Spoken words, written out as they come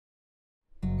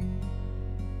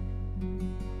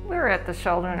We're at the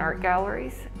Sheldon Art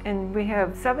Galleries, and we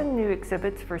have 7 new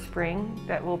exhibits for spring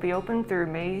that will be open through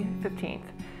May 15th.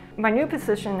 My new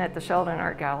position at the Sheldon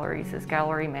Art Galleries is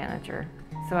gallery manager,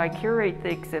 so I curate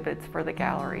the exhibits for the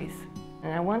galleries.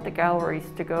 And I want the galleries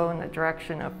to go in the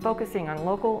direction of focusing on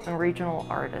local and regional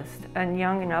artists and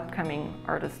young and upcoming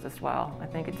artists as well. I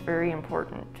think it's very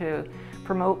important to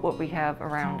promote what we have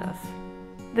around us.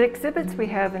 The exhibits we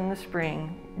have in the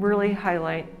spring really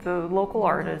highlight the local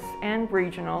artists and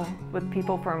regional, with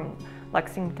people from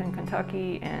Lexington,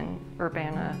 Kentucky and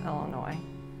Urbana, Illinois.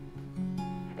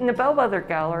 In the Bellwether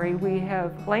Gallery, we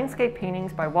have landscape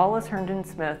paintings by Wallace Herndon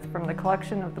Smith from the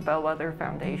collection of the Bellwether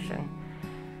Foundation.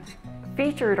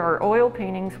 Featured are oil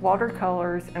paintings,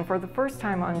 watercolors, and for the first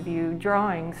time on view,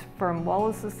 drawings from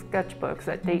Wallace's sketchbooks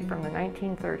that date from the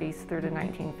 1930s through the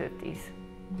 1950s.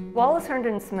 Wallace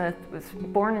Herndon Smith was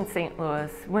born in St.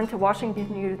 Louis, went to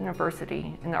Washington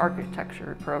University in the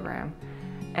architecture program,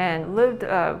 and lived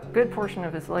a good portion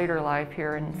of his later life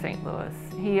here in St. Louis.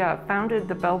 He founded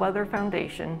the Bellwether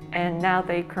Foundation, and now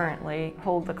they currently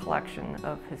hold the collection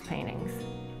of his paintings.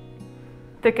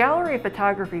 The gallery of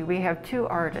photography, we have 2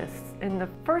 artists. In the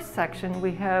first section,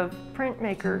 we have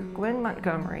printmaker Guen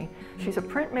Montomery. She's a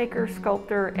printmaker,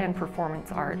 sculptor, and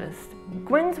performance artist.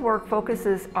 Gwen's work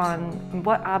focuses on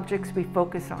what objects we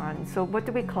focus on. So what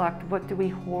do we collect, what do we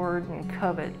hoard and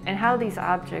covet, and how these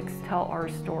objects tell our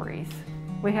stories.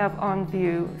 We have on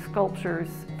view sculptures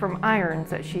from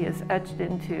irons that she has etched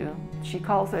into. She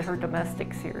calls it her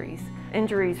domestic series,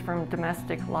 injuries from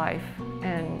domestic life,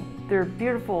 and they're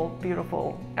beautiful,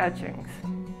 beautiful etchings.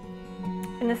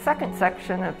 In the second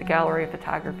section of the Gallery of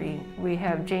Photography, we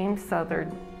have James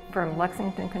Southard from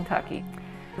Lexington, Kentucky.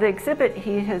 The exhibit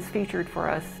he has featured for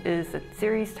us is a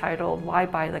series titled Why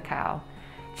Buy the Cow?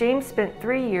 James spent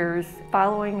 3 years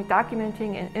following,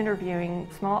 documenting, and interviewing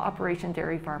small operation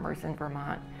dairy farmers in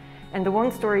Vermont. And the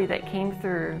one story that came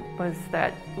through was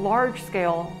that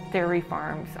large-scale dairy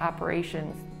farms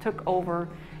operations took over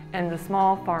and the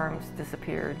small farms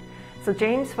disappeared. So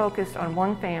James focused on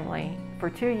one family for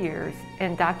 2 years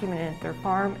and documented their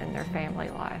farm and their family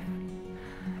life.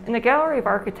 In the Gallery of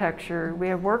Architecture, we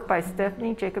have work by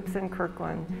Stefanie Jacobson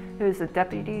Kirkland, who is the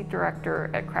Deputy Director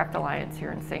at Craft Alliance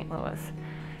here in St. Louis.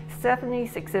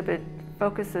 Stefanie's exhibit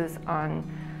focuses on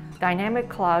dynamic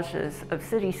collages of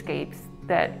cityscapes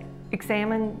that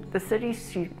examine the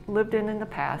cities she lived in the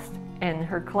past and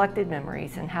her collected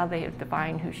memories and how they have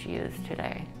defined who she is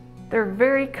today. They're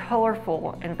very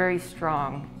colorful and very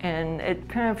strong, and it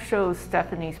kind of shows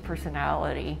Stefanie's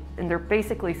personality, and they're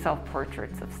basically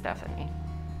self-portraits of Stefanie.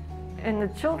 In the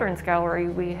Children's Gallery,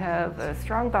 we have a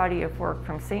strong body of work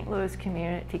from St. Louis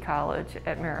Community College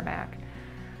at Meramec.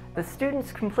 The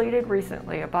students completed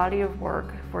recently a body of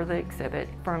work for the exhibit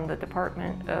from the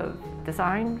Department of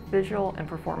Design, Visual, and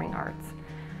Performing Arts.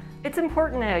 It's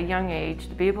important at a young age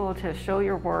to be able to show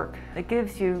your work. It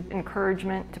gives you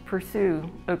encouragement to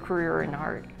pursue a career in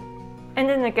art.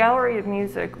 And in the Gallery of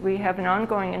Music, we have an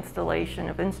ongoing installation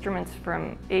of instruments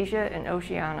from Asia and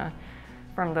Oceania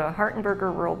from the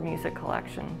Hartenberger World Music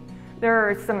Collection. There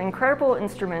are some incredible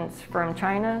instruments from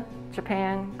China,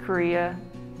 Japan, Korea,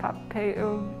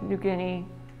 Papua New Guinea,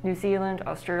 New Zealand,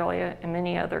 Australia, and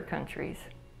many other countries.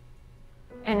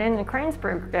 And in the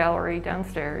Cranesburg Gallery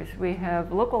downstairs, we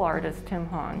have local artist Tim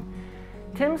Hahn.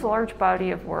 Tim's large body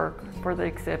of work for the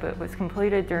exhibit was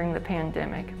completed during the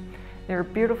pandemic. They're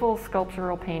beautiful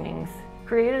sculptural paintings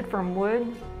created from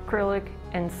wood, acrylic,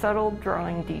 and subtle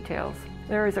drawing details.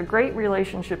 There is a great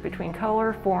relationship between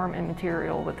color, form, and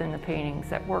material within the paintings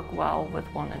that work well with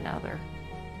one another.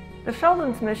 The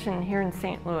Sheldon's mission here in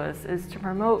St. Louis is to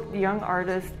promote young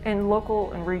artists and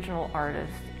local and regional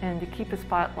artists and to keep a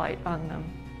spotlight on them.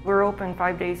 We're open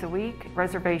 5 days a week.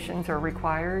 Reservations are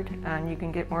required, and you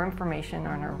can get more information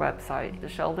on our website,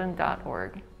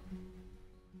 thesheldon.org.